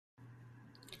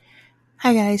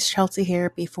Hi guys, Chelsea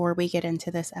here. Before we get into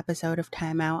this episode of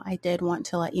Timeout, I did want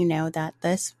to let you know that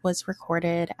this was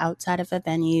recorded outside of a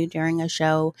venue during a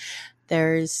show.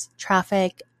 There's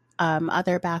traffic,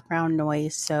 other background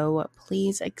noise, so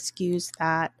please excuse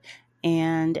that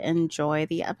and enjoy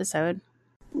the episode.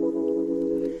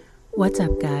 What's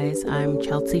up, guys? I'm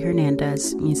Chelsea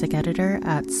Hernandez, music editor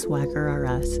at Swagger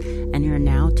RS, and you're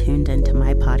now tuned into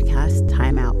my podcast,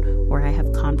 Timeout, where I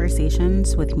have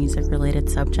conversations with music-related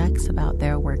subjects about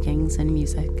their workings in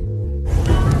music.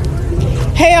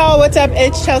 Hey, y'all, what's up?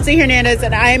 It's Chelsea Hernandez,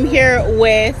 and I'm here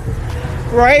with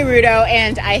Roy Rudo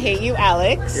and I Hate You,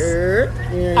 Alex.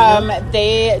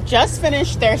 They just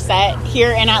finished their set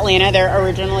here in Atlanta. They're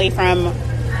originally from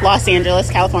Los Angeles,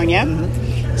 California.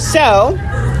 Mm-hmm. So,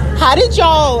 how did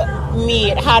y'all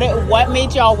meet? What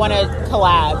made y'all want to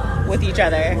collab with each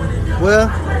other? Well,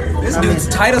 this dude's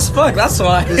tight as fuck. That's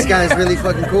why. This guy's really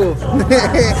fucking cool, and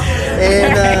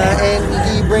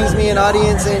he brings me an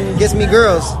audience and gets me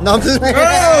girls. No, I'm just shit,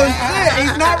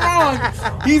 he's not wrong.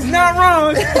 He's not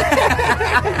wrong.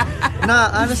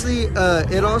 Nah, honestly,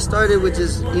 it all started with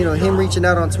just him reaching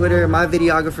out on Twitter. My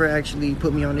videographer actually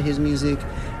put me onto his music,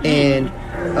 and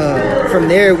from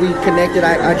there we connected.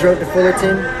 I drove to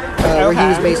Fullerton, where he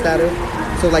was based out of,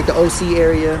 so like the OC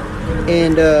area,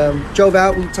 and drove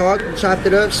out. We talked, chopped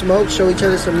it up, smoked, showed each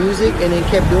other some music, and then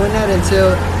kept doing that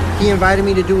until he invited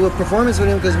me to do a performance with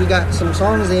him because we got some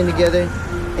songs in together.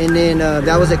 And then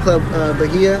that was at Club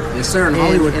Bahia. Yes, sir, in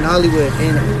Hollywood. In Hollywood,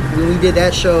 and when we did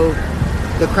that show,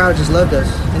 the crowd just loved us,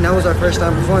 and that was our first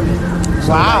time performing. So,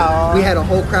 wow! Like, we had a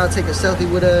whole crowd take a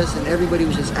selfie with us, and everybody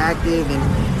was just active,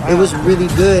 and it was really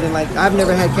good. And like, I've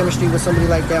never had chemistry with somebody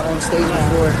like that on stage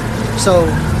before. So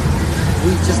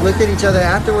we just looked at each other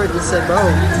afterwards and said, "Bro,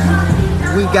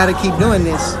 we got to keep doing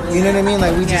this." You know what I mean?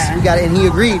 Like we got it, and he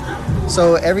agreed.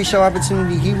 So every show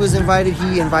opportunity he was invited,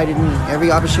 he invited me. Every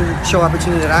show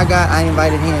opportunity that I got, I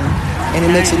invited him. And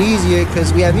it makes it easier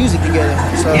because we have music together.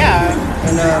 So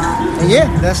and yeah,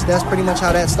 that's pretty much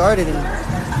how that started,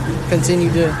 and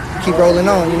continued to keep rolling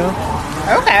on.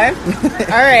 Okay.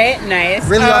 All right. Nice.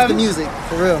 Really off the music,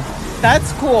 for real.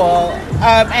 That's cool.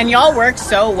 And y'all work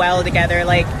so well together.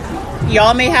 Like,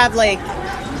 y'all may have like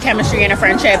chemistry and a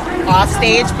friendship off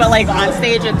stage, but like on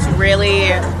stage, it's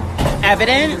really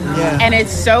evident. And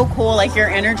it's so cool. Like, your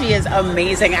energy is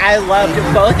amazing. I loved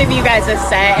both of you guys'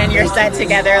 set and your set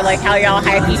together, like how y'all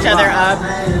hype each other up.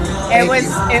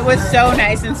 It was so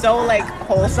nice and so like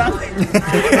wholesome.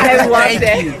 I loved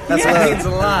it. That's what means a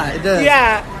lot. It does.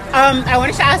 Yeah. I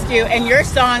wanted to ask you, and your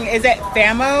song, is it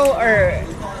Famo or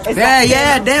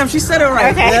damn, she said it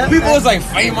right. Okay. Yeah. People was like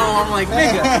Famo. I'm like,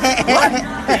 nigga, what?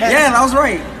 Yeah, that was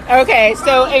right. Okay,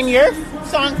 so in your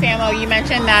song Famo, you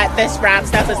mentioned that this rap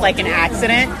stuff is like an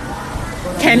accident.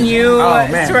 Can you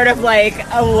sort of like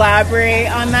elaborate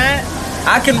on that?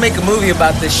 I can make a movie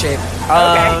about this shit.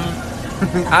 Okay. I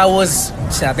think I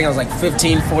was like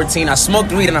 15, 14. I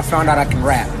smoked weed and I found out I can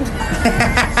rap.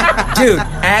 Dude,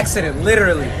 accident,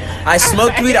 literally. I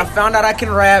smoked weed, I found out I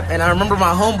can rap, and I remember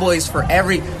my homeboys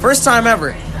first time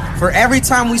ever. For every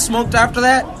time we smoked after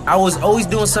that, I was always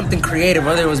doing something creative,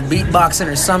 whether it was beatboxing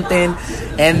or something.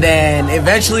 And then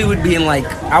eventually would be in like,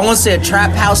 I won't say a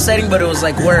trap house setting, but it was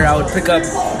like where I would pick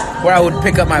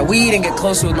up my weed and get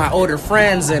closer with my older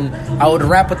friends, and I would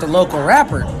rap with the local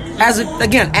rapper.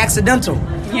 Again, accidental.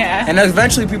 Yeah. And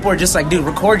eventually people were just like, dude,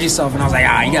 record yourself. And I was like,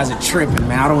 you guys are tripping,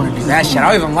 man. I don't want to do that shit.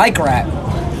 I don't even like rap.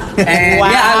 And wow.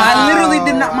 I literally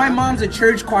did not. My mom's a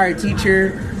church choir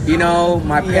teacher.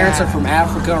 My parents are from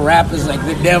Africa. Rap is like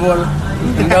the devil.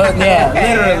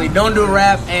 Literally, don't do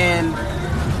rap. And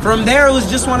from there, it was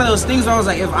just one of those things where I was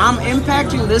like, if I'm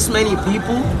impacting this many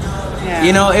people,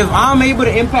 if I'm able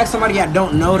to impact somebody I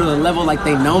don't know to the level like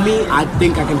they know me, I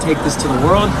think I can take this to the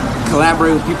world.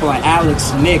 Collaborate with people like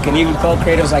Alex, Nick, and even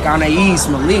co-creators like Anais,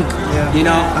 Malik,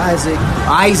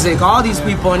 Isaac, all these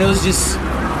people. And it was just,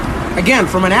 again,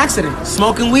 from an accident.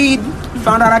 Smoking weed,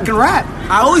 found out I can rap.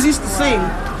 I always used to sing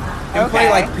and play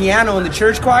like piano in the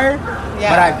church choir.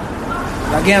 But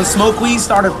I, again, smoked weed,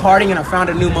 started partying, and I found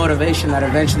a new motivation that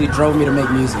eventually drove me to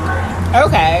make music.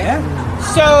 Okay. Yeah.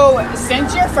 So,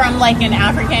 since you're from like an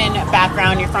African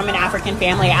background, you're from an African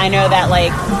family, I know that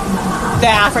like the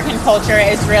African culture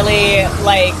is really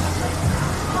like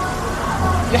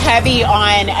heavy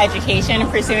on education,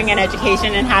 pursuing an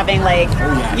education, and having like,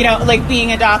 like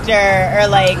being a doctor or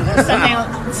like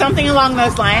something along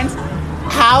those lines.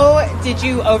 How did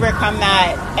you overcome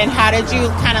that, and how did you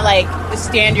kind of like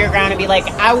stand your ground and be like,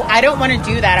 I don't want to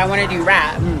do that, I want to do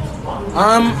rap?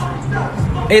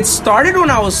 It started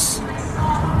when I was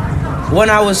when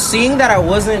I was seeing that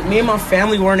me and my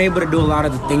family weren't able to do a lot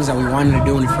of the things that we wanted to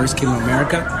do when we first came to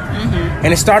America.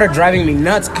 And it started driving me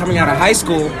nuts coming out of high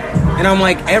school. And I'm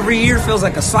like, every year feels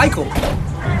like a cycle.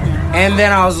 And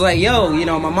then I was like, yo, you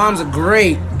know, my mom's a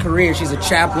great career. She's a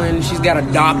chaplain. She's got a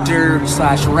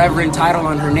doctor/reverend title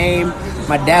on her name.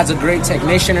 My dad's a great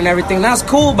technician and everything. That's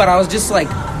cool, but I was just like,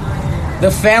 the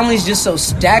family's just so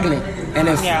stagnant. And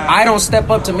if I don't step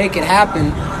up to make it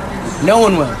happen, no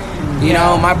one will. You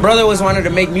know, my brother always wanted to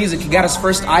make music. He got his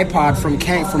first iPod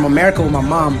from America with my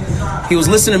mom. He was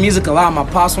listening to music a lot. My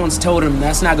pops once told him,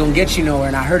 that's not going to get you nowhere.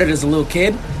 And I heard it as a little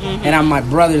kid. And my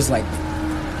brother's like,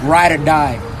 ride or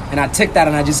die. And I took that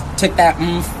and I just took that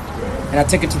and I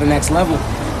took it to the next level.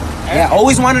 Yeah, I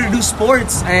always wanted to do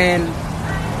sports, and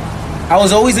I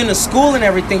was always into school and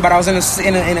everything, but I was in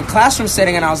a classroom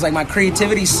setting, and I was like, my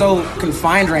creativity's so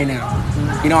confined right now.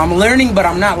 You know, I'm learning, but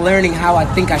I'm not learning how I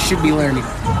think I should be learning.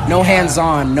 No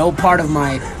hands-on, no part of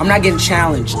I'm not getting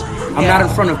challenged. I'm not in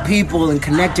front of people and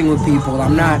connecting with people.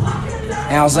 I'm not.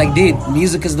 And I was like, dude,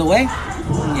 music is the way.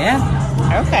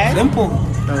 Yeah. Okay. Simple.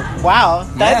 Wow.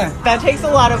 That takes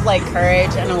a lot of like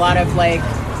courage and a lot of like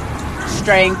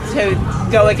strength to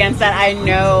go against that. I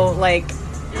know like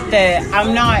that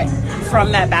I'm not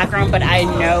from that background, but I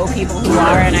know people who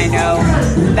are, and I know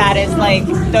that is like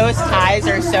those ties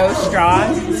are so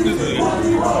strong.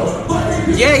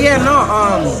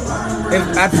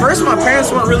 At first my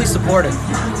parents weren't really supportive.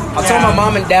 I told my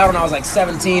mom and dad when I was like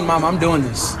 17, Mom, I'm doing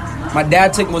this. My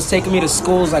dad was taking me to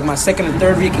schools like my second and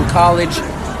third week in college.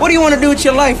 What do you want to do with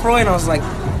your life, Roy? And I was like,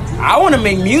 I want to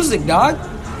make music, dog.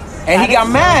 And he got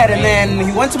mad, and then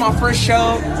he went to my first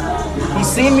show. He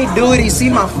seen me do it. He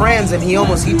seen my friends, and he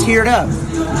teared up.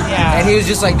 Yeah. And he was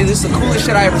just like, dude, this is the coolest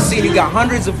shit I ever seen. You got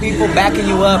hundreds of people backing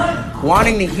you up,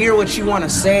 wanting to hear what you want to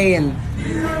say, and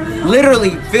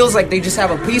literally feels like they just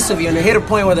have a piece of you. And they hit a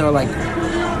point where they're like,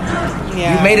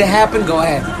 you made it happen, go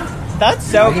ahead. That's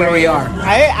so and here we are.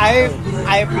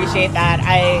 I appreciate that.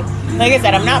 Like I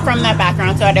said, I'm not from that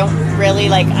background, so I don't really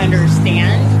like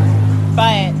understand.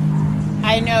 But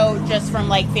I know just from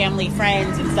like family,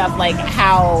 friends and stuff, like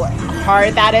how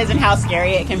hard that is and how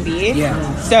scary it can be.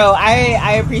 Yeah. So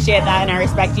I appreciate that, and I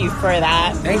respect you for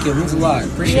that. Thank you. It means a lot.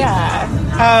 Appreciate it.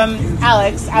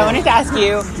 Alex, I wanted to ask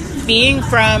you, being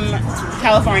from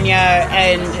California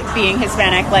and being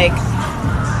Hispanic, like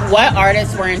what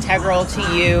artists were integral to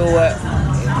you,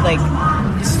 like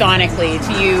sonically,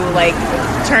 to you like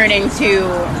turning to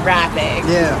rapping?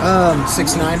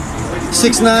 6ix9ine.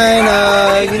 6ix9ine,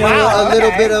 a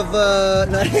little bit of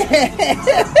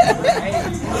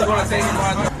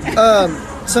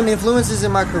some influences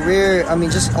in my career. I mean,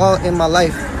 just all in my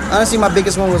life. Honestly, my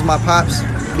biggest one was my pops,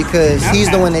 because he's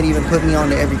the one that even put me on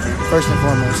to everything, first and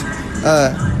foremost.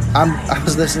 I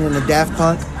was listening to Daft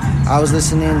Punk. I was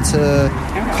listening to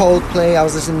Coldplay. I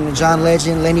was listening to John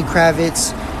Legend, Lenny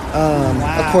Kravitz.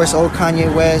 Of course, old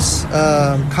Kanye West,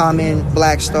 Common,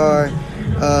 Black Star,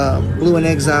 Blue in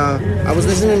Exile. I was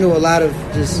listening to a lot of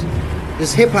just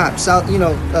hip hop, South,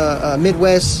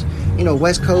 Midwest,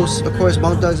 West Coast. Of course,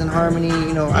 Bone Thugs and Harmony,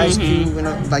 Ice Cube,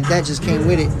 like that just came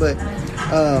with it. But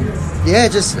the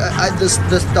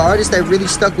artist that really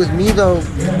stuck with me though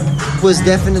was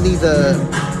definitely the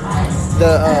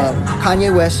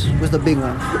Kanye West was the big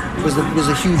one. Was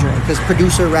a huge one, because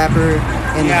producer, rapper,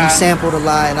 and he sampled a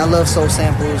lot, and I love soul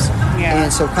samples.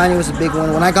 And so Kanye was a big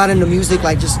one. When I got into music,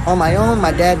 like just on my own, my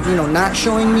dad, not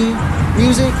showing me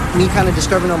music, me kind of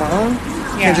discovering on my own.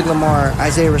 Kendrick Lamar,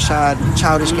 Isaiah Rashad,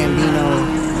 Childish Gambino,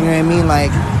 you know what I mean?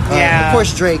 Like, of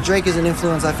course, Drake. Drake is an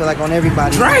influence, I feel like, on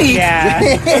everybody. Drake? Yeah.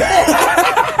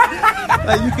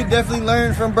 Like, you could definitely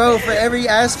learn from bro for every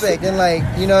aspect, and like,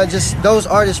 just those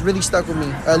artists really stuck with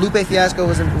me. Lupe Fiasco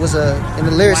was in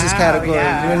the lyricist category. You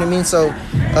know what I mean? So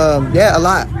a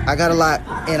lot. I got a lot,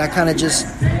 and I kind of just,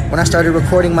 when I started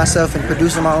recording myself and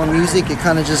producing my own music, it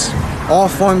kind of just all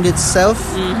formed itself,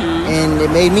 and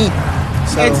it made me.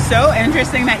 So. It's so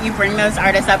interesting that you bring those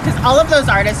artists up, because all of those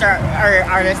artists are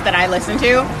artists that I listen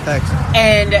to. Thanks.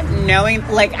 And knowing,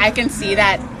 like, I can see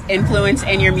that influence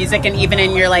in your music and even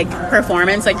in your like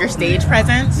performance, like your stage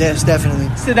presence. Yes, definitely.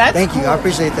 So that's thank you. I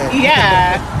appreciate that.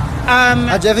 Yeah.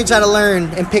 I definitely try to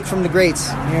learn and pick from the greats.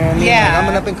 You know what I mean? Yeah. Like, I'm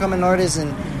an up and coming artist,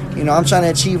 and I'm trying to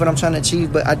achieve what I'm trying to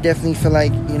achieve, but I definitely feel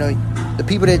like the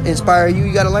people that inspire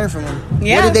you got to learn from them.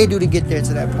 Yeah. What did they do to get there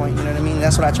to that point? You know what I mean?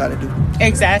 That's what I try to do.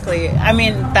 Exactly. I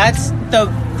mean, that's the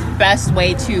best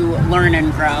way to learn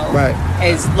and grow. Right.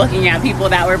 Is looking at people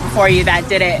that were before you that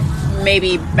did it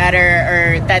maybe better,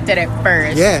 or that did it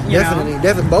first. Yeah,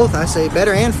 definitely both. I say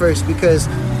better and first, because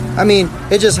I mean,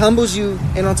 it just humbles you,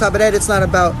 and on top of that, it's not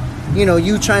about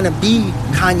you trying to be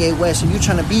Kanye West or you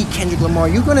trying to be Kendrick Lamar.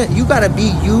 You gotta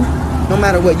be you, no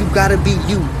matter what. You gotta be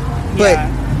you. But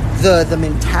the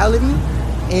mentality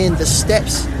and the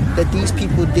steps that these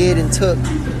people did and took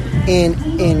in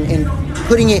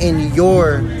putting it in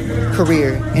your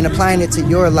career and applying it to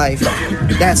your life,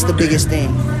 that's the biggest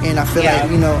thing. And I feel like,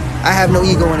 I have no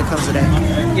ego when it comes to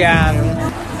that.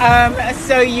 Yeah.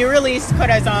 So you released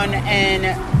Corazon in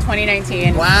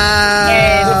 2019. Wow.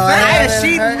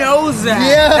 She knows that.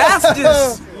 Yeah. That's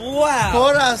just, wow.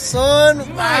 Corazon.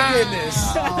 My goodness.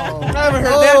 Wow. I haven't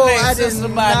heard that name since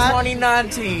about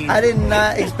 2019. I did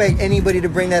not expect anybody to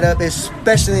bring that up,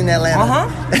 especially in Atlanta.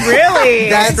 Really?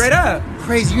 That's straight up.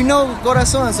 Crazy. You know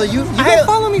Corazon, so you been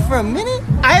following me for a minute?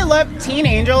 I love Teen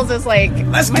Angels is like...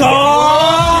 Let's go!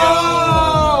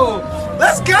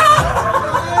 Let's go!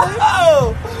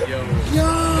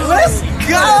 Let's go!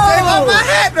 Take off my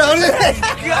hat, though. Let's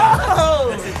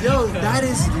go! Yo, that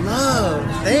is love.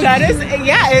 Thank That you. is,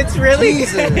 yeah, it's really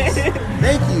Jesus. good.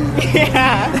 Thank you.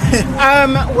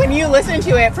 Yeah. When you listen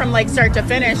to it from like start to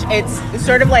finish, it's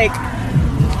sort of like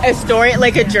a story,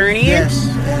 like a journey. Yes.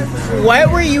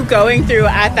 What were you going through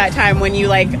at that time when you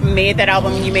like made that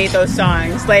album and you made those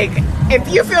songs? Like, if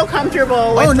you feel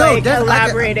comfortable with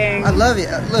elaborating. I love it.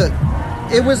 Look,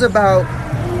 it was about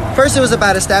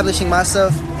establishing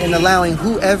myself and allowing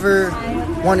whoever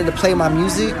wanted to play my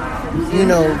music,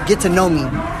 get to know me.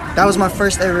 That was my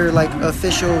first ever like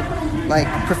official, like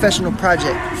professional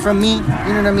project from me. You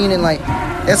know what I mean? And like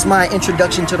that's my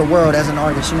introduction to the world as an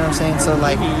artist. You know what I'm saying? So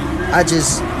like,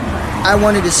 I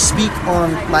wanted to speak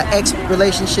on my ex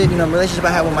relationship. The relationship I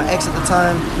had with my ex at the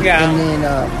time. Yeah. And then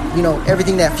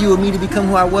everything that fueled me to become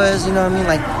who I was. You know what I mean?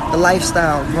 Like the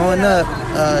lifestyle, growing up,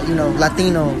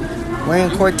 Latino,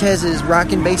 wearing Cortezes,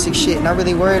 rocking basic shit, not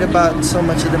really worried about so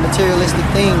much of the materialistic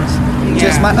things.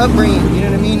 Just my upbringing, you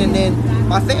know what I mean? And then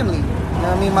my family, you know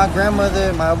what I mean? My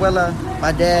grandmother, my abuela,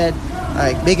 my dad,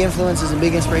 like big influences and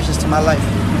big inspirations to my life. You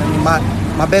know what I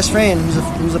mean? My best friend,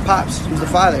 who's a pops, who's a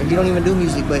father, he don't even do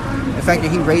music, but the fact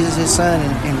that he raises his son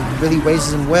and really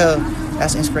raises him well,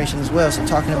 that's inspiration as well. So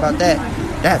talking about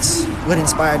that's what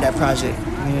inspired that project. You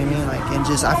know what I mean? Like, and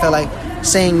just I felt like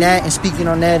saying that and speaking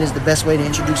on that is the best way to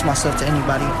introduce myself to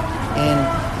anybody. And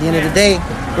at the end of the day,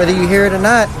 whether you hear it or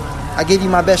not, I give you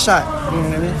my best shot. You know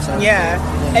what I mean? So,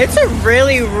 It's a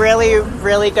really, really,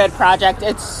 really good project.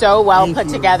 It's so well put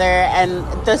together, and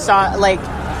the song, like,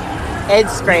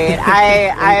 it's great.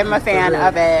 I am a fan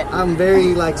of it. I'm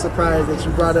very surprised that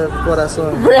you brought up what I saw.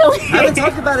 Really? I haven't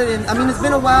talked about it it's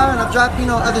been a while, and I've dropped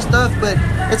other stuff, but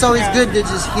it's always good to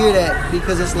just hear that,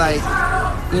 because it's like,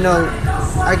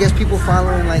 I guess people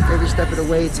following every step of the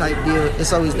way type deal.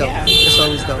 It's always dope. It's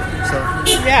always dope. So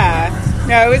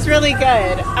no, it was really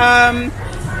good.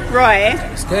 Roy,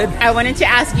 It's good. I wanted to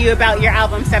ask you about your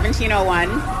album 1701.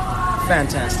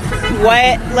 Fantastic.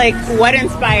 What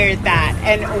inspired that,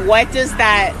 and what does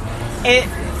that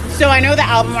so I know the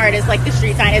album art is like the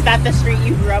street sign. Is that the street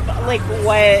you grew up,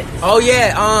 what? Oh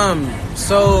yeah,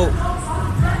 so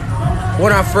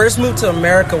when I first moved to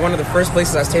America, one of the first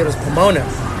places I stayed was Pomona,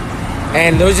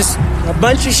 and there was just a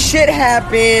bunch of shit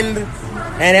happened,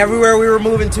 and everywhere we were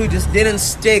moving to just didn't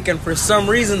stick, and for some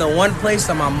reason the one place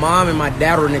that my mom and my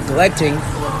dad were neglecting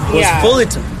was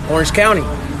Fullerton, Orange County.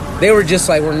 They were just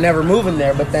like, we're never moving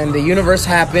there, but then the universe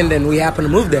happened and we happened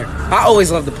to move there. I always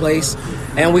loved the place,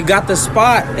 and we got the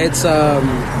spot. It's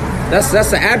that's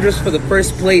the address for the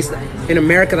first place in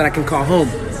America that I can call home.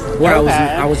 Where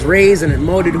I was raised, and it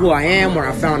molded who I am, where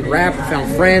I found rap, I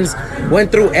found friends,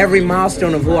 went through every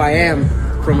milestone of who I am,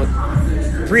 from a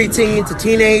preteen to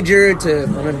teenager to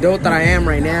an adult that I am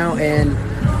right now. And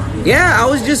I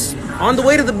was just on the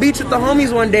way to the beach with the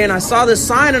homies one day, and I saw this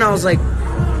sign, and I was like,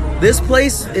 this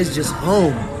place is just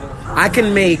home. I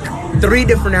can make 3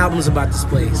 different albums about this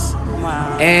place.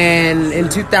 Wow. And in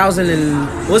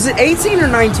 2000 was it 18 or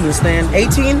 19, Stan?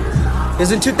 18? It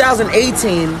was in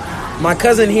 2018. My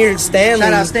cousin here, Stanley.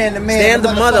 Shout out Stan the man. Stan the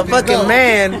motherfucking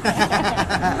man.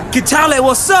 Kitale,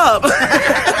 what's up?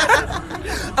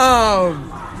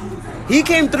 He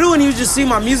came through, and he was just seeing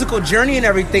my musical journey and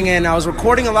everything, and I was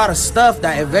recording a lot of stuff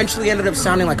that eventually ended up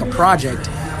sounding like a project.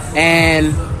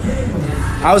 And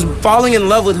I was falling in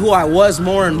love with who I was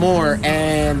more and more,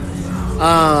 and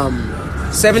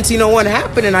 1701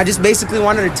 happened, and I just basically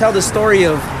wanted to tell the story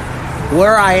of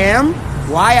where I am,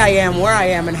 why I am where I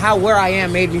am, and how where I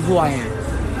am made me who I am.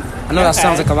 I know that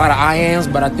sounds like a lot of I ams,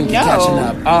 but I think you're catching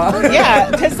up.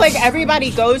 Because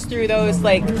everybody goes through those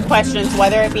questions,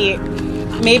 whether it be,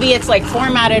 maybe it's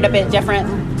formatted a bit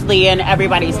differently in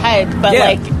everybody's head, but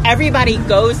everybody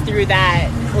goes through that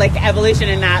evolution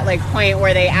in that point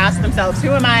where they ask themselves, who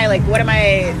am I, what am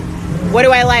I what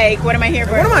do I like? What am I here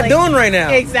for? What am I doing right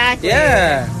now? Exactly.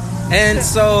 Yeah. And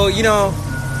so, you know,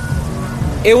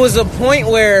 it was a point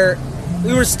where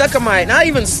we were stuck at not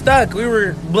even stuck. We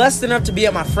were blessed enough to be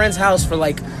at my friend's house for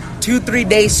like 2-3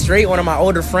 days straight. One of my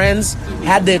older friends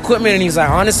had the equipment and he's like,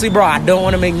 honestly, bro, I don't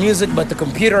want to make music, but the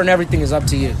computer and everything is up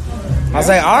to you. I was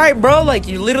like, all right, bro, like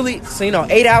you literally, so, you know,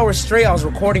 8 hours straight, I was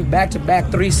recording back-to-back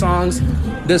 3 songs.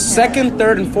 The second,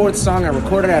 third, and fourth song I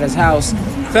recorded at his house,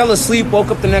 fell asleep, woke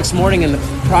up the next morning, and the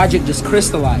project just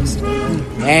crystallized.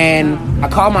 And I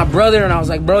called my brother, and I was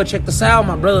like, bro, check this out.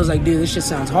 My brother was like, dude, this shit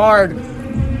sounds hard.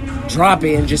 Drop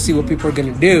it and just see what people are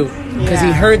going to do. Because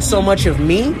he heard so much of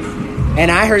me,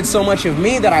 and I heard so much of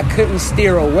me that I couldn't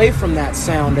steer away from that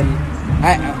sound. And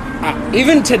I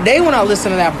even today when I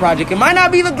listen to that project, it might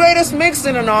not be the greatest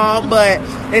mixing and all, but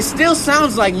it still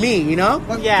sounds like me, you know?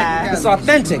 Yeah. It's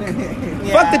authentic.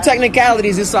 Fuck the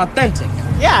technicalities, it's authentic.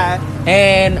 Yeah.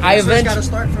 And I That's where it's eventually... got to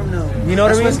start from, though. You know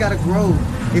what I mean? That's where it's got to grow.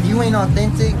 If you ain't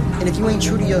authentic, and if you ain't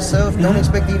true to yourself, don't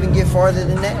expect to even get farther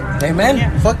than that. Amen.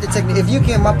 Yeah. Fuck the technique. If you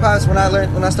can, my pops, when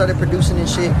I started producing and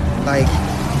shit, like,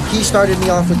 he started me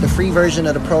off with the free version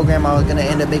of the program I was going to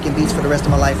end up making beats for the rest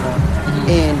of my life on.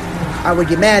 And I would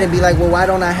get mad and be like, well, why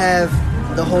don't I have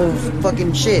the whole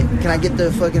fucking shit? Can I get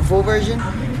the fucking full version?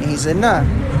 And he said, nah.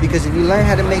 Because if you learn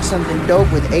how to make something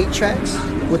dope with 8 tracks,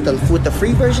 with the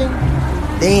free version,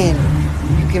 then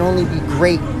you can only be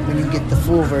great when you get the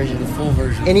full version.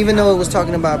 And even though it was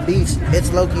talking about beats,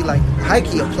 it's low-key like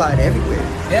high-key applied everywhere.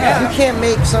 Yeah. If you can't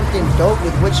make something dope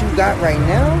with what you got right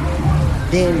now,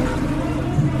 then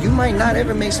you might not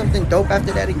ever make something dope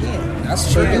after that again. That's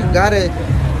So true. you gotta,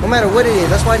 no matter what it is,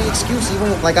 that's why the excuse,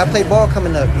 even like I play ball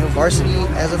coming up, you know, varsity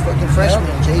as a fucking freshman,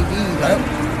 JV, like,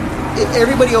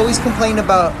 everybody always complain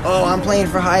about, oh, I'm playing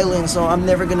for Highland, so I'm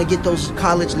never gonna get those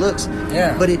college looks.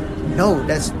 Yeah. But no,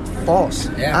 that's false.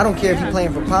 Yeah. I don't care if you're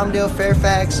playing for Palmdale,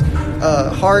 Fairfax,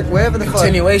 Hart, wherever the fuck.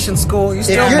 Continuation school, you If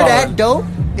still you're ballin'. that dope,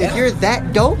 if you're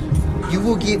that dope, you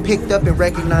will get picked up and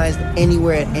recognized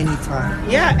anywhere at any time.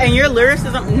 Yeah, and your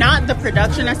lyricism, not the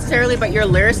production necessarily, but your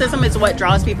lyricism is what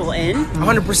draws people in.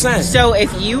 100%. So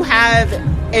if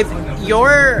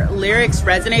your lyrics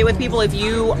resonate with people, if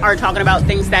you are talking about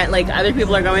things that like other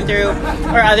people are going through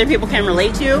or other people can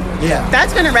relate to,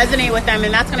 that's going to resonate with them,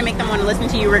 and that's going to make them want to listen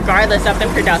to you regardless of the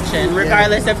production,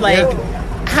 regardless of like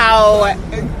how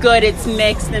good it's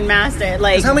mixed and mastered.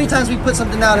 Like, 'Cause how many times we put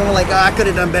something out and we're like, oh, I could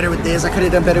have done better with this, I could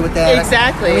have done better with that.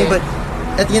 Exactly. I mean, but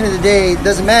at the end of the day, it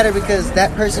doesn't matter because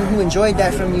that person who enjoyed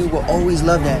that from you will always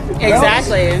love that.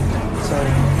 exactly.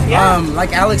 So,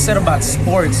 Like Alex said about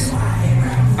sports,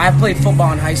 I played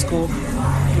football in high school,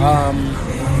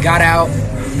 got out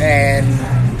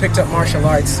and picked up martial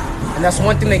arts, and that's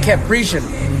one thing they kept preaching.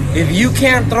 If you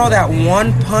can't throw that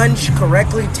one punch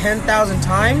correctly 10,000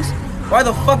 times, why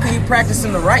the fuck are you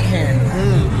practicing the right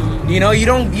hand? You know, you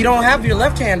don't have your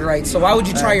left hand right, so why would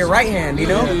you try your right hand, you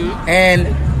know?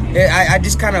 And I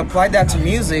just kind of applied that to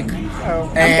music.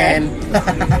 And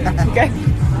Okay.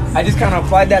 I just kind of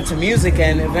applied that to music,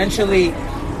 and eventually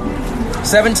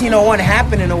 1701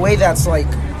 happened in a way that's like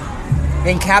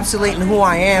encapsulating who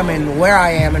I am and where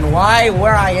I am and why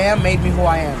where I am made me who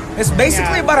I am. It's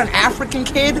basically about an African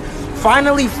kid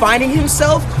finally finding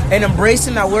himself and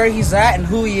embracing that where he's at and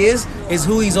who he is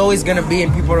who he's always going to be,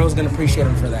 and people are always going to appreciate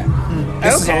him for that.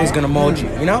 This is always going to mold you,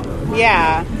 you know?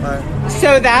 Yeah.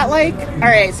 So that like, all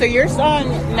right, so your song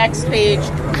Next Page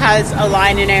has a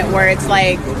line in it where it's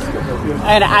like,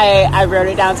 and I wrote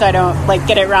it down so I don't like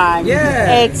get it wrong.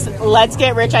 Yeah. It's let's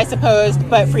get rich, I suppose,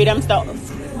 but freedom's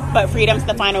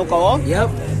the final goal. Yep.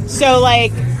 So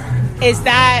like, is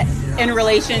that in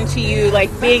relation to you like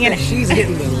being in? She's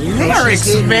hitting the lyrics,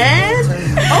 lyrics, man.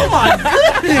 Oh my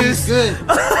she's goodness. good.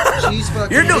 She's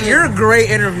fucking good. You're a great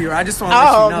interviewer. I just want to let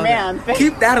Oh, you know man, that. thanks.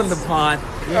 Keep that on the pod.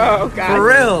 Oh God. For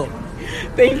real.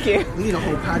 Thank you. We need a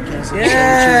whole podcast.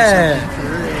 Yeah.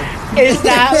 Is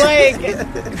that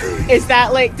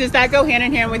like does that go hand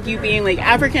in hand with you being like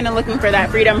African and looking for that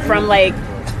freedom from like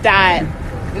that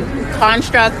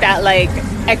construct, that like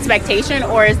expectation,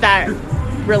 or is that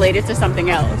related to something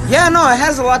else? Yeah, no, it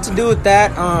has a lot to do with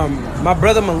that. My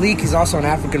brother Malik, he's also an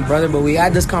African brother, but we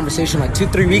had this conversation like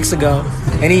 2-3 weeks ago,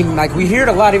 and we hear it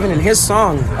a lot even in his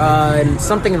song, and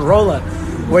something in Rolla,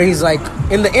 where he's like,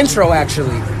 in the intro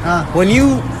actually, when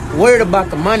you worried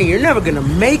about the money, you're never gonna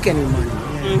make any money.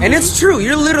 And it's true,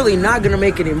 you're literally not gonna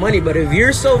make any money, but if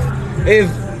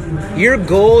your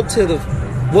goal to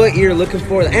what you're looking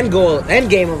for, the end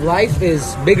game of life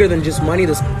is bigger than just money,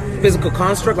 physical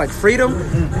construct like freedom,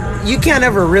 you can't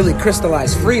ever really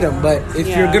crystallize freedom. But if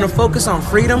you're gonna focus on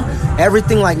freedom,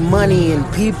 everything like money and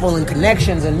people and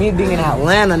connections, and me being in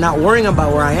Atlanta, not worrying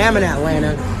about where I am in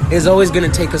Atlanta, is always gonna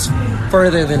take us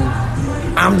further than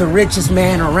I'm the richest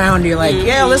man around here. Like,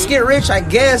 yeah, let's get rich. I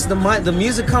guess the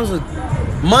music comes with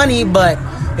money, but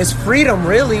it's freedom,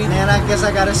 really. Man, I guess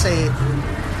I gotta say it.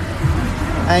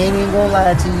 I ain't even gonna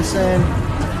lie to you, son.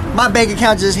 My bank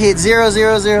account just hit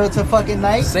 000 to fucking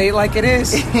night. Say it like it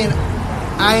is. And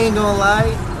I ain't gonna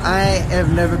lie, I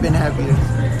have never been happier.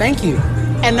 Thank you.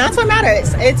 And that's what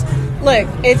matters. It's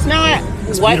not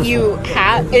what beautiful. you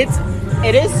have.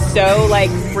 It is so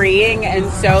like freeing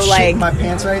and so Shit like my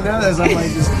pants right now as I'm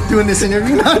like just doing this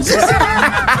interview. No, I'm just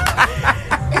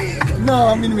no,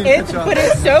 I mean to cut you off. but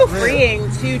it's so freeing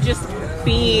to just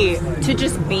be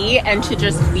and to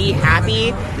just be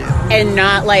happy and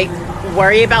not like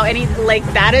worry about any, like,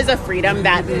 that is a freedom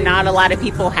that not a lot of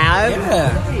people have.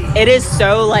 Yeah. It is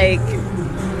so like,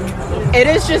 it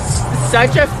is just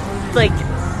such a, like,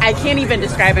 I can't even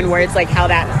describe in words like how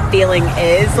that feeling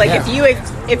is. Like if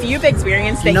you've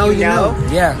experienced it, you know.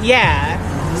 Yeah.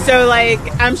 So like,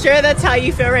 I'm sure that's how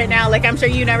you feel right now. Like, I'm sure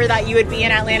you never thought you would be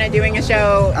in Atlanta doing a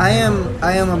show. I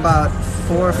am about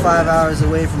 4 or 5 hours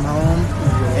away from home,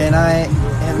 and I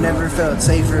have never felt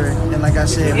safer. And like I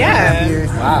said, more happier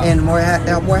and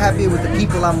more happier with the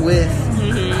people I'm with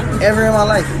ever in my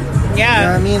life. Yeah. You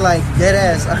know what I mean? Like, dead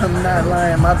ass. I'm not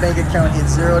lying. My bank account hit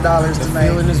 $0 tonight. The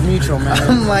feeling is mutual, man.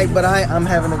 I'm like, but I'm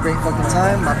having a great fucking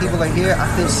time. My people are here. I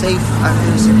feel safe. I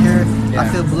feel secure. I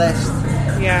feel blessed.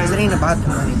 Yeah. Because it ain't about the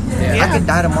money. Yeah. I could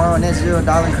die tomorrow and that $0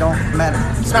 don't matter.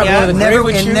 It's not Yeah. one of the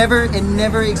It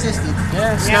never existed.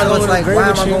 Yeah, it's Yeah. not So one it's of like, the why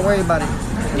am I gonna worry about it?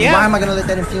 Yeah. Why am I gonna let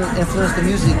that influence the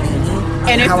music?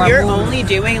 And if how I you're move? only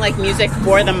doing like music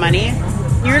for the money,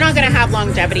 you're not gonna have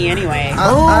longevity anyway.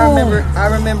 I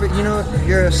remember. You know,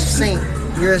 you're a saint.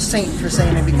 You're a saint for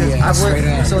saying it because Yeah, I've straight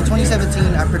worked. up. So in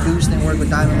 2017, I produced and worked with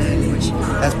Diamond Lane, which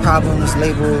that's Problems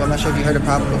label. I'm not sure if you heard of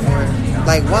Problem before.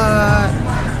 Like what?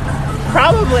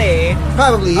 Probably.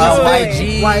 Probably. Oh,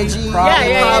 YG. YG.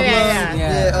 Problem.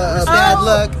 Yeah. Bad Oh.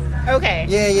 Luck. Okay.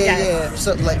 Yeah.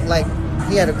 So like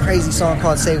he had a crazy song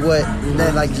called "Say What," and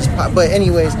then like just pop. But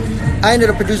anyways, I ended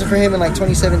up producing for him in like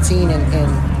 2017,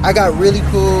 and I got really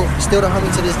cool. Still the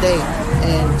homie to this day,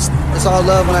 and it's all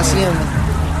love when I see him.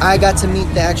 I got to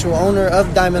meet the actual owner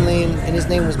of Diamond Lane, and his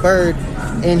name was Bird,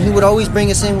 and he would always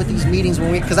bring us in with these meetings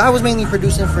because I was mainly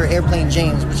producing for Airplane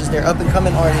James, which is their up and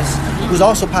coming artist who's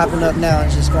also popping up now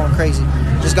and just going crazy.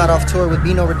 Just got off tour with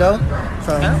Bino Rideau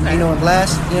from Bino and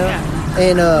Blast, you know. Yeah.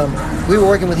 And we were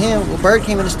working with him. Well, Bird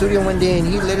came in the studio one day and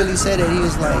he literally said it. He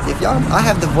was like, "If y'all," I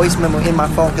have the voice memo in my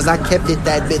phone because I kept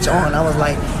that bitch on. I was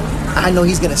like, I know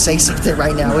he's gonna say something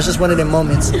right now. It was just one of them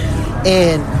moments.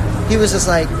 And he was just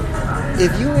like,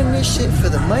 "If you in this shit for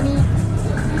the money,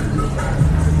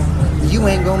 you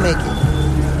ain't gonna make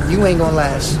it. You ain't gonna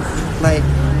last. Like,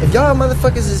 if y'all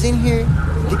motherfuckers is in here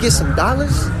to get some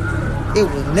dollars, it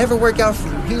will never work out for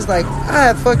you." He was like,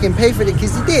 "I fucking pay for it,"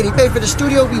 because he did. He paid for the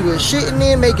studio. We was shitting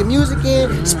in, making music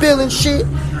in, spilling shit,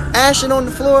 ashing on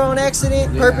the floor on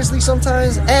accident, purposely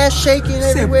sometimes, ass shaking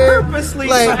everywhere. Purposely,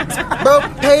 like, bro,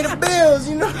 pay the bills.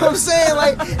 You know what I'm saying?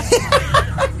 Like,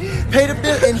 pay the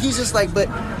bill. And he's just like, but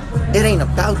it ain't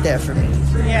about that for me.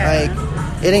 Yeah.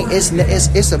 Like, it ain't.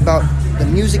 It's about the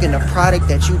music and the product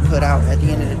that you put out at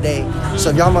the end of the day. So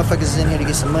if y'all motherfuckers is in here to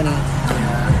get some money,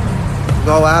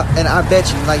 go out, and I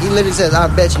bet you, like he literally says, "I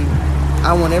bet you,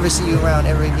 I won't ever see you around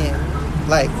ever again."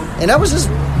 Like, and that was just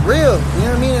real, you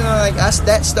know what I mean? And like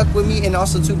that stuck with me, and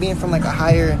also too being from like a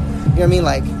higher, you know what I mean?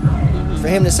 Like, for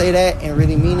him to say that and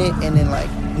really mean it, and then like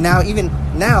even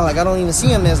now, like I don't even see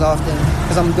him as often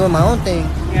because I'm doing my own thing.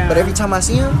 Yeah. But every time I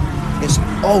see him, it's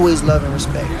always love and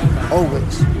respect,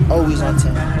 always on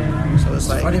 10. So it's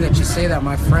like, Funny that you say that.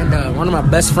 My friend, one of my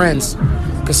best friends,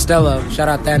 Costello, shout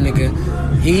out that nigga.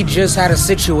 He just had a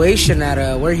situation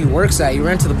at where he works at. He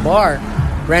ran to the bar,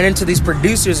 ran into these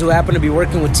producers who happened to be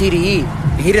working with TDE.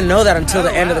 He didn't know that until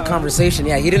the end of the conversation.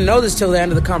 Yeah, he didn't know this till the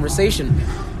end of the conversation.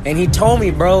 And he told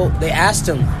me, bro, they asked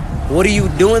him, "What are you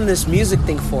doing this music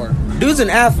thing for?" Dude's an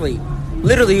athlete.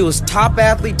 Literally, he was top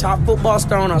athlete, top football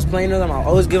star when I was playing with him. I'll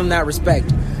always give him that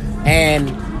respect.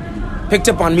 And picked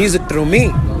up on music through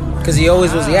me. Because he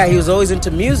always was, he was always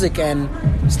into music and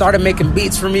started making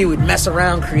beats for me. We'd mess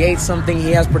around, create something.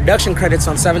 He has production credits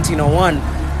on 1701,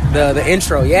 the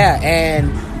intro,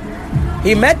 and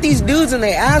he met these dudes and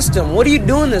they asked him, "What are you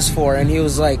doing this for?" And he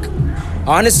was like,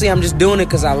 "Honestly, I'm just doing it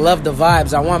because I love the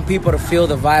vibes. I want people to feel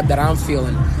the vibe that I'm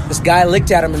feeling." This guy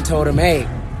looked at him and told him, "Hey,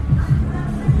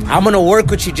 I'm gonna work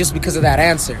with you just because of that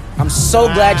answer. I'm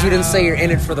so glad you didn't say you're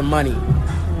in it for the money.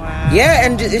 Wow. Yeah,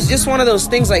 and it's just one of those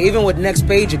things, like, even with Next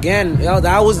Page, again,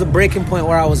 that was the breaking point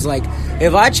where I was like,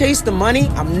 if I chase the money,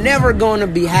 I'm never going to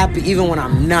be happy even when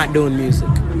I'm not doing music.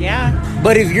 Yeah.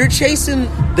 But if you're chasing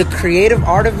the creative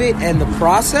art of it and the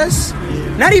process,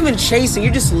 not even chasing,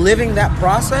 you're just living that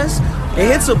process, it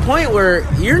hits a point where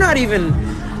you're not even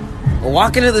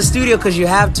walking to the studio because you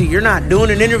have to. You're not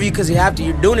doing an interview because you have to.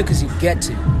 You're doing it because you get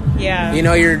to. Yeah. You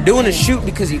know, you're doing a shoot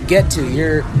because you get to.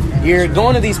 You're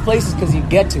going to these places because you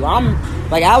get to. I'm,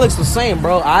 like Alex was saying,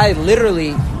 bro, I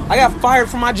got fired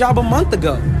from my job a month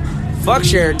ago. Fuck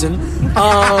Sheraton.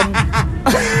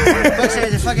 Fuck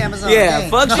Sheraton, fuck Amazon. Yeah, Dang.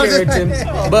 fuck Sheraton.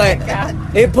 But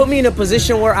it put me in a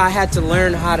position where I had to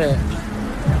learn how to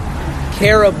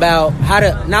care about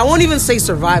now I won't even say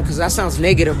survive because that sounds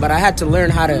negative, but I had to learn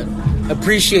how to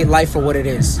appreciate life for what it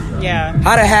is. Yeah.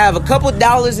 How to have a couple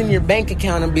dollars in your bank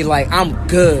account and be like, I'm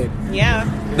good. Yeah.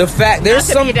 The fact there's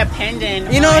Not to some be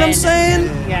dependent. You know what I'm on- saying?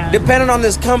 Yeah. Depending on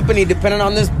this company, depending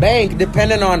on this bank,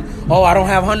 depending on, oh, I don't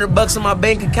have $100 in my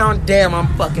bank account. Damn, I'm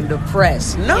fucking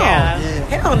depressed. No, Yeah.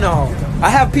 hell no. I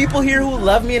have people here who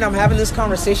love me, and I'm having this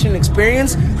conversation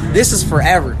experience. This is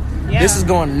forever. Yeah. This is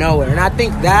going nowhere, and I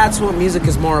think that's what music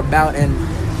is more about, and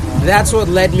that's what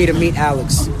led me to meet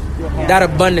Alex. That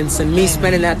abundance and me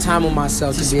spending that time with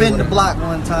myself To to be able spin the to- block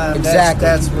one time. Exactly.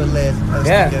 That's what led us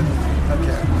Yeah. together.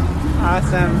 Okay.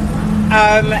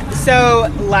 Awesome. So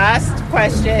last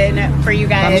question for you I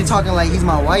guys. mean, talking like he's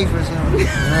my wife or something.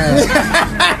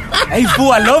 Hey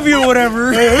fool, I love you or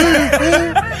whatever.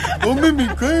 Don't make me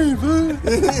crazy, fool.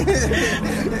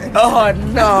 Oh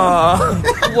no.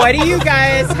 What do you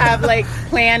guys have like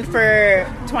planned for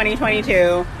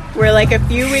 2022? We're like a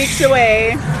few weeks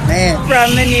away Man.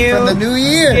 from the new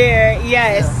year.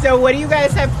 Yes. So what do you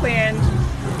guys have planned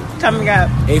coming up?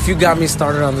 If you got me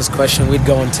started on this question, we'd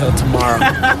go until tomorrow.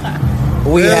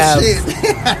 We Real have shit.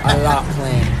 a lot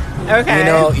planned. Okay. You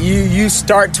know, you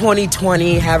start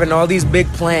 2020 having all these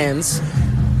big plans.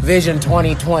 Vision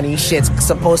 2020, shit's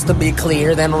supposed to be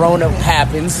clear. Then Rona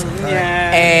happens,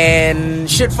 Yeah. and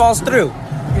shit falls through.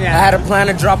 Yeah. I had a plan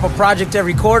to drop a project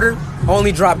every quarter,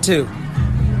 only dropped 2.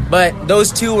 But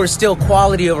those 2 were still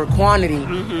quality over quantity,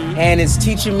 and it's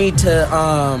teaching me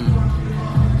to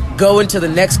go into the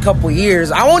next couple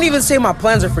years. I won't even say my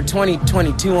plans are for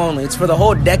 2022 only. It's for the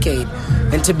whole decade,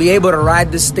 and to be able to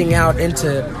ride this thing out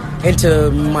into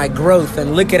my growth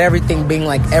and look at everything being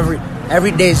like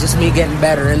every day is just me getting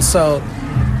better. And so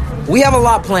we have a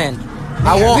lot planned.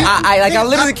 I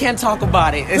literally can't talk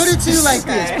about it. Put it to you like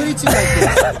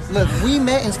this. Look, we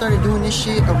met and started doing this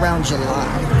shit around July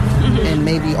and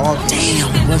maybe August.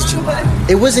 Damn, it was July.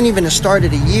 It wasn't even the start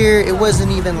of the year. It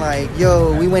wasn't even like,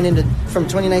 yo, we went into from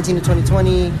 2019 to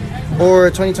 2020 or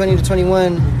 2020 to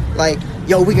 21. Like,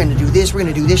 yo, we're gonna do this. We're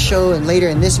gonna do this show, and later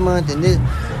in this month and this.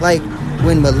 Like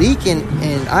when Malik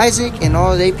and Isaac and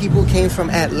all they people came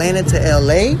from Atlanta to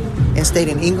LA and stayed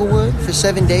in Inglewood for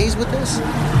 7 days with us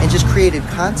and just created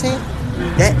content.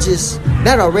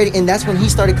 That already, and that's when he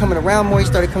started coming around more. He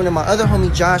started coming to my other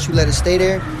homie Josh, who let us stay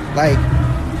there. Like,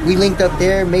 we linked up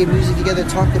there, made music together,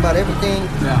 talked about everything,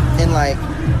 and like,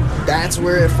 that's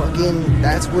where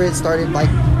it started like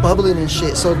bubbling and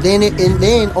shit. So then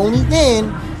only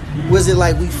then was it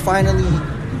like we finally,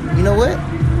 you know what?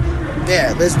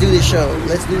 Yeah, let's do this show.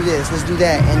 Let's do this. Let's do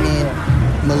that. And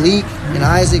then Malik and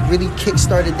Isaac really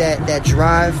kickstarted that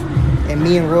drive. And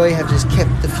me and Roy have just kept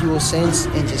the fuel since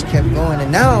and just kept going.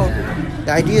 And now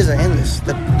the ideas are endless.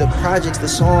 The projects, the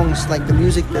songs, like the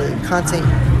music, the content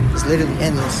is literally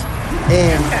endless.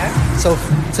 And so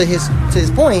to his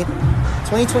point,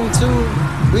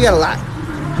 2022, we got a lot.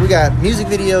 We got music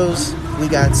videos, we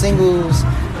got singles,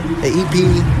 the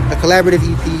EP, a collaborative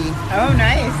EP. Oh,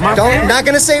 nice. Not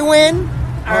gonna say when,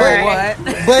 Alright.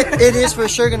 but it is for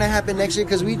sure gonna happen next year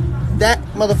because that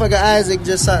motherfucker Isaac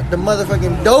just saw the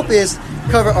motherfucking dopest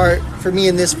cover art for me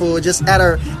and this fool. Just at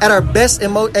our best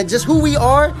and just who we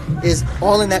are is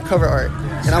all in that cover art,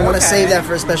 and I want to save that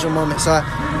for a special moment. So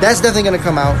that's definitely gonna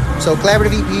come out. So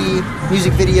collaborative EP,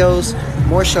 music videos,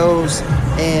 more shows,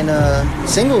 and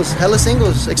hella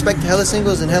singles. Expect hella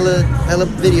singles and hella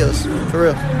videos for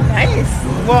real. Nice.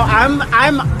 Well,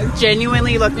 I'm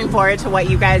genuinely looking forward to what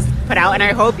you guys put out, and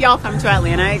I hope y'all come to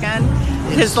Atlanta again,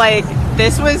 because like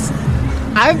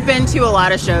I've been to a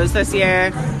lot of shows this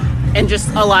year, and just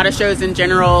a lot of shows in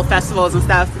general, festivals and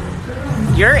stuff.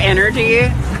 Your energy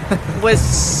was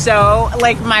so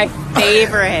like my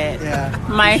favorite.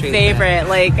 My favorite.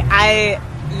 Like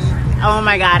oh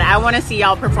my god, I want to see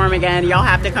y'all perform again. Y'all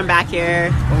have to come back here.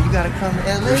 Oh, you gotta come to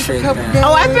LA for a couple days.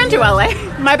 Oh, I've been to LA.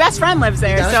 My best friend lives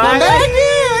there, so come back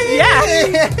here.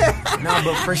 Yeah. No,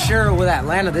 but for sure with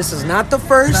Atlanta, this is not the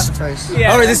first. Not the first.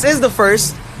 Yeah. Or this is the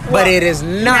first, but Well, it is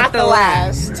not the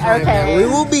last time that Okay. we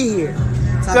will be here.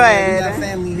 Top Good. man, we got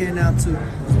family here now too.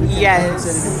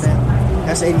 Yes.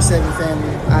 That's 87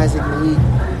 family. Isaac, Malik.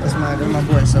 That's my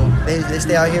boy. So they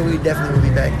stay out here. We definitely will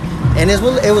be back. And it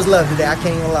was love today. I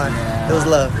can't even lie. It was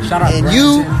love. Shout out and Brenton.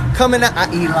 you coming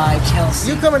out. Eli,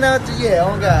 Chelsea. You coming out to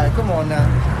oh God, come on now.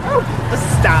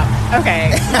 Stop.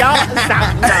 Okay. Y'all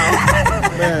stop.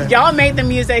 No. Man. Y'all made the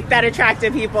music that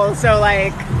attracted people, so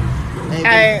like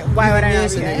why would I not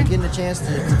be and here? getting a chance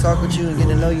to talk with you and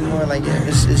getting to know you more, like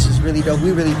it's just really dope.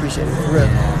 We really appreciate it, for real.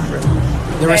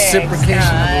 The reciprocation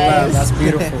of love. That's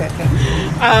beautiful.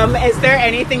 Is there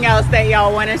anything else that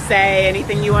y'all want to say?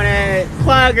 Anything you want to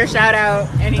plug or shout out?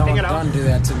 Anything at all? Don't do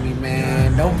that to me,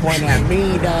 man. Don't point at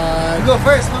me, dog. You go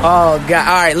first, huh? Oh, God.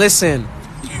 All right, listen.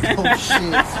 Oh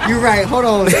shit, you're right. Hold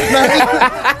on.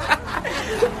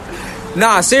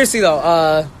 Nah, seriously,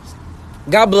 though.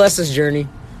 God bless this journey.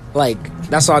 Like,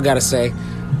 that's all I got to say.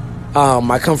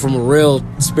 I come from a real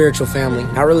spiritual family.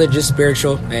 Not religious,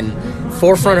 spiritual. And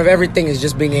forefront of everything is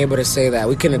just being able to say that.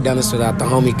 We couldn't have done this without the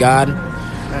homie God.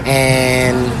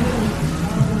 And,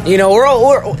 you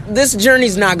know, this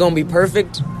journey's not going to be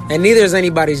perfect. And neither is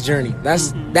anybody's journey.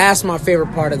 That's my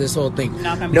favorite part of this whole thing.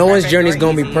 No one's journey is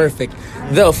going to be perfect.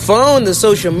 The phone, the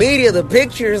social media, the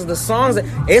pictures, the songs,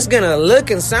 it's going to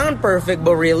look and sound perfect,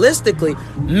 but realistically,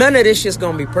 none of this shit's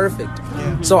going to be perfect.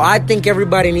 Yeah. So I think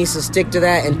everybody needs to stick to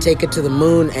that and take it to the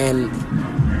moon and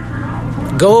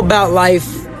go about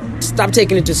life. Stop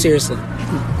taking it too seriously.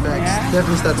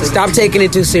 Definitely stop taking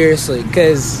it too seriously,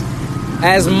 because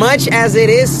as much as it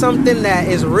is something that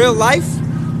is real life,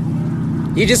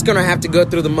 you're just going to have to go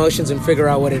through the motions and figure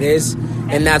out what it is.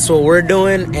 And that's what we're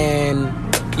doing. And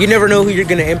you never know who you're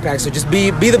going to impact. So just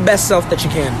be the best self that you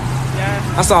can.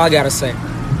 Yeah. That's all I got to say.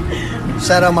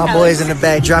 Shout out my boys in the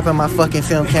back dropping my fucking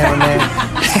film camera, man.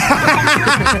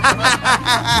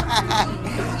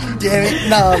 Damn it.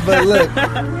 No, but look,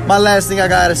 my last thing I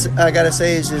gotta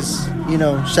say is just, you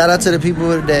know, shout out to the people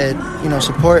that, you know,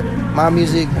 support my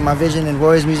music and my vision and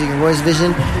Roy's music and Roy's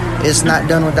vision. It's not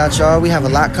done without y'all. We have a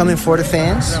lot coming for the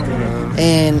fans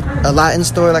and a lot in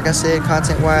store, like I said,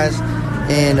 content-wise,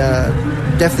 and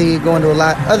definitely going to a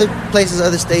lot other places,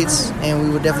 other states, and we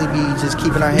will definitely be just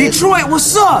keeping our heads. Detroit,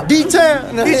 what's up?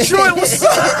 Detroit, what's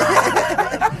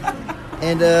up?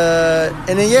 And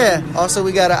then yeah, also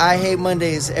we got I Hate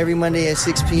Mondays every Monday at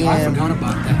 6 p.m. I forgot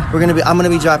about that. I'm gonna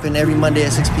be dropping every Monday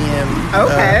at 6 p.m.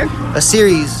 Okay. A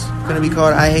series gonna be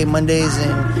called I Hate Mondays,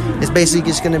 and it's basically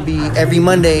just gonna be every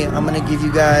Monday. I'm gonna give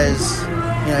you guys, you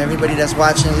know, everybody that's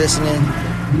watching, listening,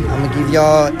 I'm gonna give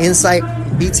y'all insight,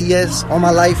 BTS on my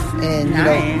life, and you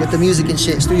know, with the music and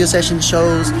shit, studio session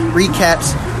shows,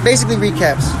 recaps, basically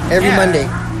recaps every Monday.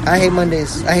 I Hate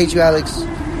Mondays. I hate you, Alex.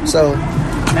 So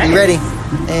be ready,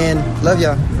 and love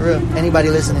y'all for real. Anybody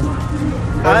listening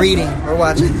or reading or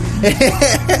watching.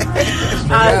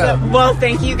 Well,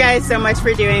 thank you guys so much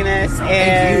for doing this,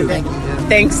 and Thank you.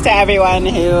 thanks to everyone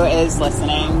who is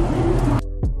listening.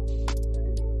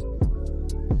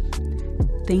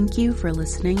 Thank you for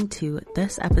listening to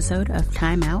this episode of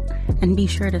Time Out, and be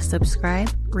sure to subscribe,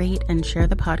 rate, and share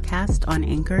the podcast on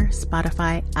Anchor,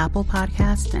 Spotify, Apple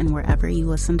Podcasts, and wherever you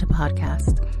listen to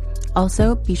podcasts.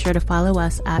 Also, be sure to follow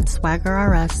us at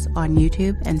SwaggerRS on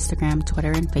YouTube, Instagram,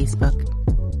 Twitter, and Facebook.